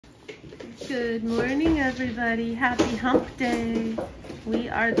Good morning, everybody. Happy Hump Day. We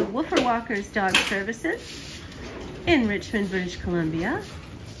are the Woofer Walkers Dog Services in Richmond, British Columbia.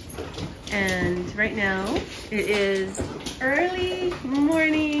 And right now it is early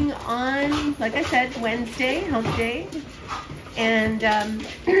morning on, like I said, Wednesday, Hump Day. And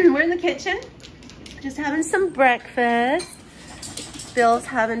we're in the kitchen, just having some breakfast. Bill's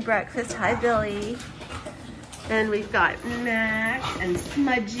having breakfast. Hi, Billy. And we've got Max and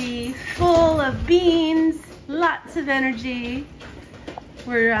Smudgy, full of beans, lots of energy.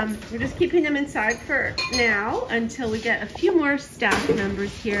 We're just keeping them inside for now until we get a few more staff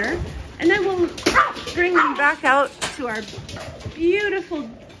members here. And then we'll bring them back out to our beautiful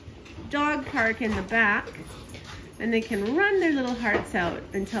dog park in the back. And they can run their little hearts out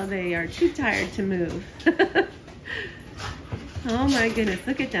until they are too tired to move. Oh my goodness,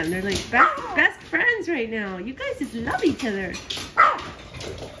 look at them. They're like best friends right now. You guys just love each other.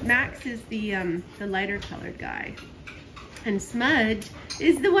 Max is the lighter colored guy. And Smudge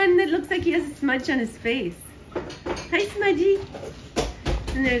is the one that looks like he has a smudge on his face. Hi, Smudgy.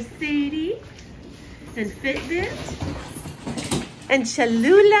 And there's Sadie and Fitbit. And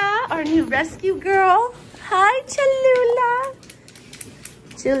Cholula, our new rescue girl. Hi, Cholula.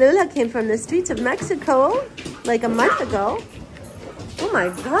 Cholula came from the streets of Mexico like a month ago. Oh my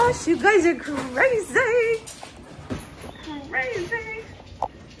gosh, you guys are crazy. Crazy.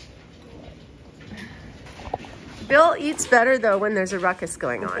 Bill eats better though when there's a ruckus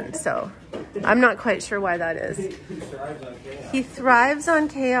going on, so I'm not quite sure why that is. He thrives on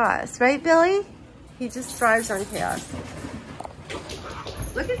chaos, right, Billy? He just thrives on chaos.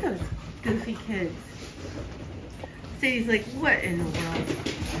 Look at those goofy kids. Sadie's like, what in the world?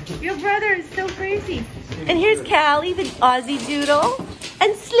 Your brother is so crazy. And here's Callie, the Aussie Doodle.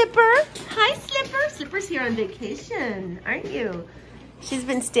 And Slipper. Hi, Slipper. Slipper's here on vacation, aren't you? She's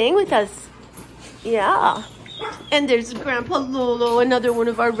been staying with us. Yeah. And there's Grandpa Lolo, another one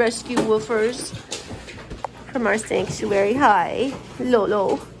of our rescue woofers from our sanctuary. Hi,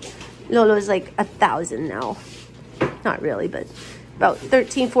 Lolo. Lolo's like 1,000 now. Not really, but about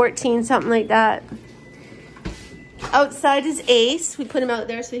 13, 14, something like that. Outside is Ace. We put him out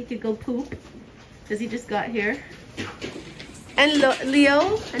there so he could go poop because he just got here. And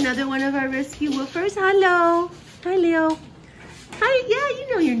Leo, another one of our rescue woofers. Hello. Hi, Leo. Hi, yeah,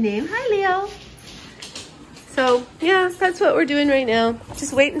 you know your name. Hi, Leo. So, yeah, that's what we're doing right now.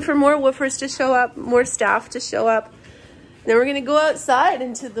 Just waiting for more woofers to show up, more staff to show up. Then we're going to go outside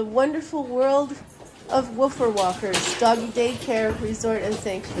into the wonderful world of Woofer Walkers, doggy daycare, resort, and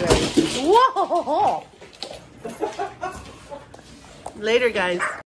sanctuary. Whoa! Later, guys.